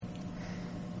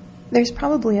There's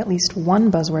probably at least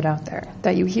one buzzword out there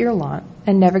that you hear a lot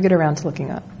and never get around to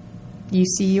looking up. You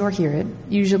see or hear it,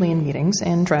 usually in meetings,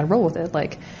 and try to roll with it,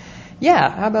 like, yeah,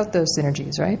 how about those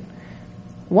synergies, right?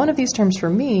 One of these terms for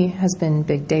me has been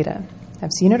big data.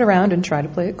 I've seen it around and tried to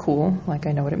play it cool, like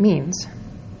I know what it means.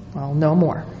 Well, no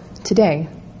more. Today,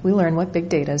 we learn what big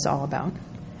data is all about.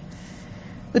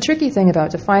 The tricky thing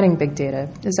about defining big data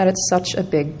is that it's such a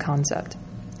big concept.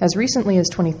 As recently as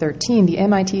 2013, the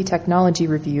MIT Technology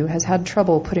Review has had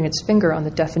trouble putting its finger on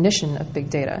the definition of big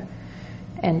data.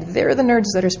 And they're the nerds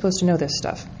that are supposed to know this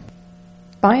stuff.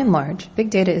 By and large,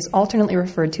 big data is alternately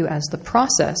referred to as the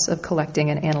process of collecting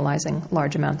and analyzing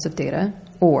large amounts of data,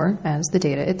 or as the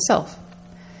data itself.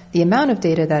 The amount of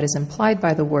data that is implied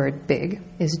by the word big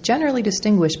is generally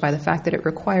distinguished by the fact that it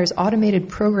requires automated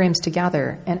programs to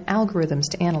gather and algorithms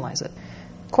to analyze it.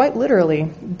 Quite literally,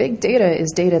 big data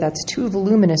is data that's too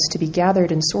voluminous to be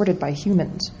gathered and sorted by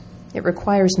humans. It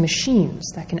requires machines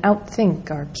that can outthink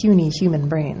our puny human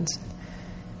brains.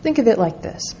 Think of it like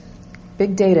this.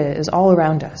 Big data is all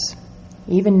around us,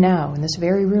 even now in this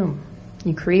very room.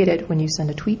 You create it when you send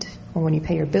a tweet or when you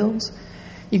pay your bills.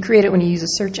 You create it when you use a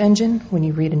search engine, when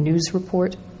you read a news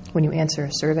report, when you answer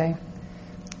a survey.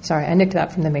 Sorry, I nicked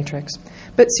that from The Matrix.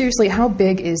 But seriously, how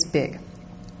big is big?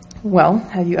 Well,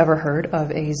 have you ever heard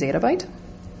of a zettabyte?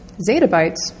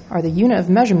 Zettabytes are the unit of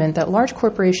measurement that large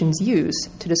corporations use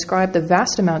to describe the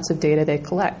vast amounts of data they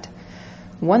collect.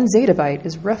 1 zettabyte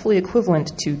is roughly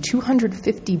equivalent to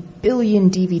 250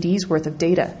 billion DVDs worth of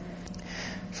data.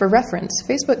 For reference,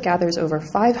 Facebook gathers over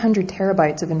 500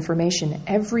 terabytes of information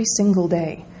every single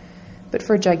day. But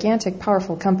for gigantic,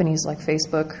 powerful companies like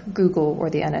Facebook, Google, or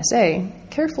the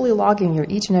NSA, carefully logging your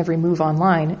each and every move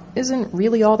online isn't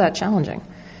really all that challenging.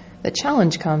 The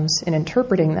challenge comes in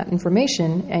interpreting that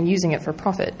information and using it for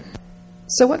profit.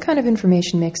 So what kind of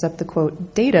information makes up the,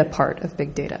 quote, data part of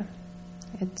big data?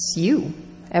 It's you.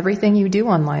 Everything you do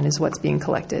online is what's being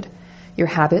collected. Your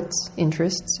habits,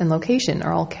 interests, and location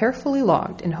are all carefully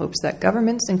logged in hopes that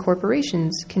governments and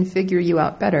corporations can figure you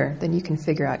out better than you can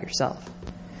figure out yourself.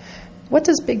 What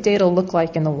does big data look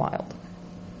like in the wild?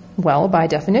 Well, by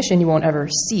definition, you won't ever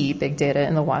see big data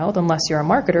in the wild unless you're a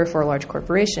marketer for a large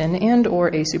corporation and or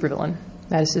a supervillain.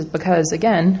 That is because,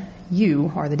 again,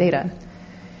 you are the data.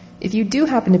 If you do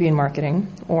happen to be in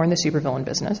marketing or in the supervillain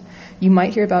business, you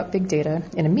might hear about big data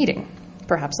in a meeting.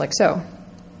 Perhaps like so.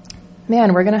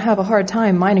 Man, we're going to have a hard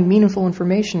time mining meaningful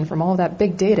information from all that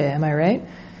big data, am I right?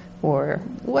 Or,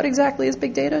 what exactly is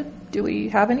big data? Do we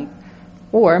have any?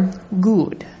 Or,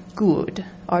 good.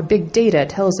 Our big data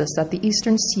tells us that the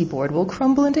eastern seaboard will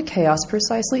crumble into chaos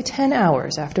precisely 10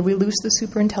 hours after we loose the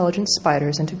superintelligent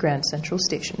spiders into Grand Central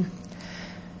Station.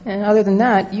 And other than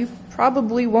that, you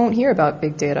probably won't hear about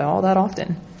big data all that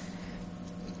often.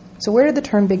 So where did the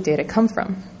term big data come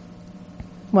from?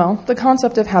 Well, the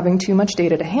concept of having too much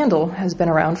data to handle has been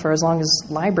around for as long as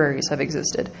libraries have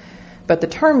existed. But the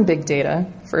term big data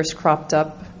first cropped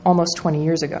up almost 20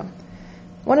 years ago.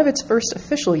 One of its first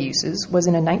official uses was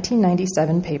in a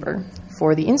 1997 paper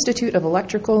for the Institute of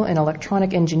Electrical and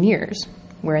Electronic Engineers,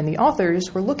 wherein the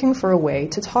authors were looking for a way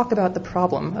to talk about the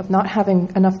problem of not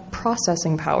having enough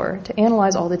processing power to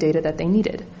analyze all the data that they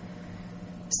needed.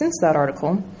 Since that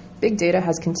article, big data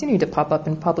has continued to pop up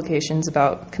in publications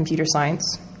about computer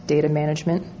science, data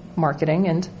management, marketing,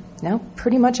 and now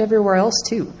pretty much everywhere else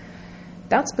too.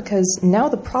 That's because now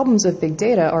the problems of big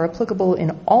data are applicable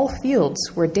in all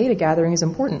fields where data gathering is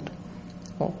important.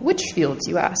 Well, which fields,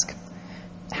 you ask?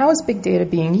 How is big data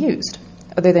being used,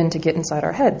 other than to get inside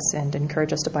our heads and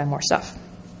encourage us to buy more stuff?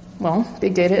 Well,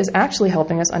 big data is actually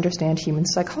helping us understand human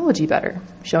psychology better,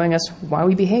 showing us why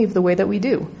we behave the way that we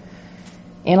do.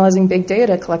 Analyzing big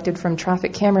data collected from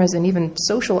traffic cameras and even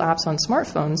social apps on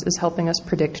smartphones is helping us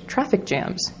predict traffic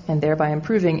jams and thereby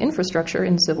improving infrastructure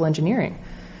in civil engineering.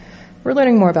 We're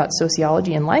learning more about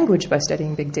sociology and language by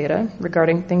studying big data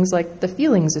regarding things like the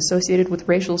feelings associated with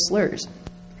racial slurs.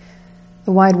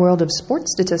 The wide world of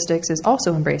sports statistics is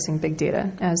also embracing big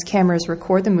data as cameras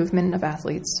record the movement of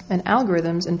athletes and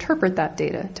algorithms interpret that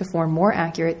data to form more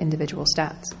accurate individual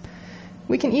stats.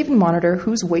 We can even monitor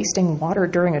who's wasting water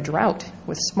during a drought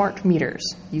with smart meters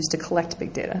used to collect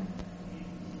big data.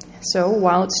 So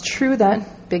while it's true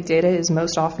that big data is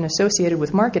most often associated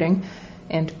with marketing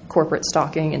and corporate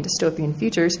stalking and dystopian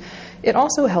futures, it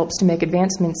also helps to make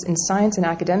advancements in science and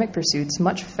academic pursuits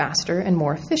much faster and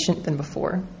more efficient than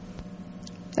before.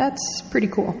 That's pretty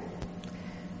cool.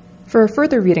 For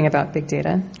further reading about big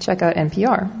data, check out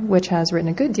NPR, which has written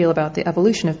a good deal about the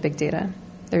evolution of big data.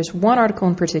 There's one article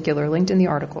in particular linked in the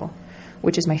article,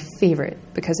 which is my favorite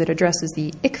because it addresses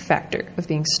the ick factor of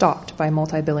being stalked by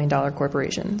multi-billion-dollar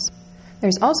corporations.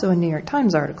 There's also a New York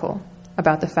Times article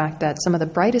about the fact that some of the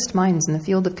brightest minds in the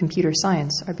field of computer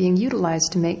science are being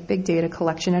utilized to make big data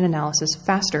collection and analysis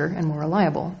faster and more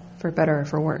reliable, for better or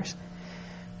for worse.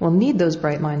 We'll need those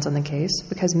bright minds on the case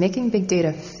because making big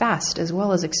data fast as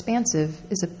well as expansive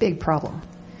is a big problem.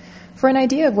 For an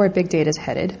idea of where big data is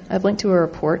headed, I've linked to a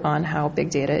report on how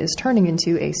big data is turning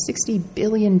into a $60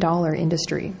 billion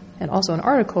industry, and also an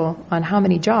article on how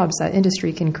many jobs that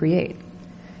industry can create.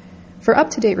 For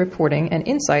up-to-date reporting and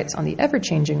insights on the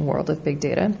ever-changing world of big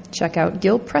data, check out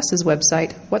Gil Press's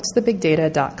website,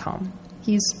 whatsthebigdata.com.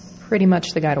 He's pretty much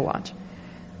the guy to watch.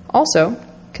 Also,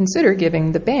 consider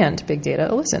giving the band Big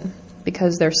Data a listen,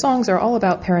 because their songs are all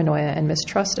about paranoia and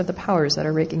mistrust of the powers that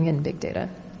are raking in big data.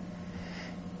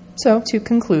 So, to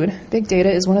conclude, big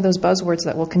data is one of those buzzwords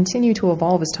that will continue to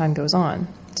evolve as time goes on,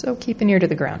 so keep an ear to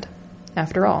the ground.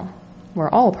 After all,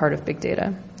 we're all part of big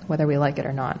data, whether we like it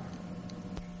or not.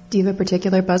 Do you have a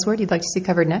particular buzzword you'd like to see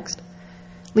covered next?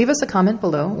 Leave us a comment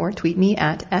below or tweet me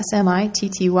at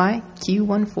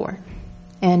SMITTYQ14.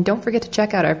 And don't forget to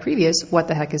check out our previous What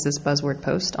the Heck is this buzzword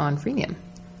post on Freemium.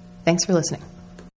 Thanks for listening.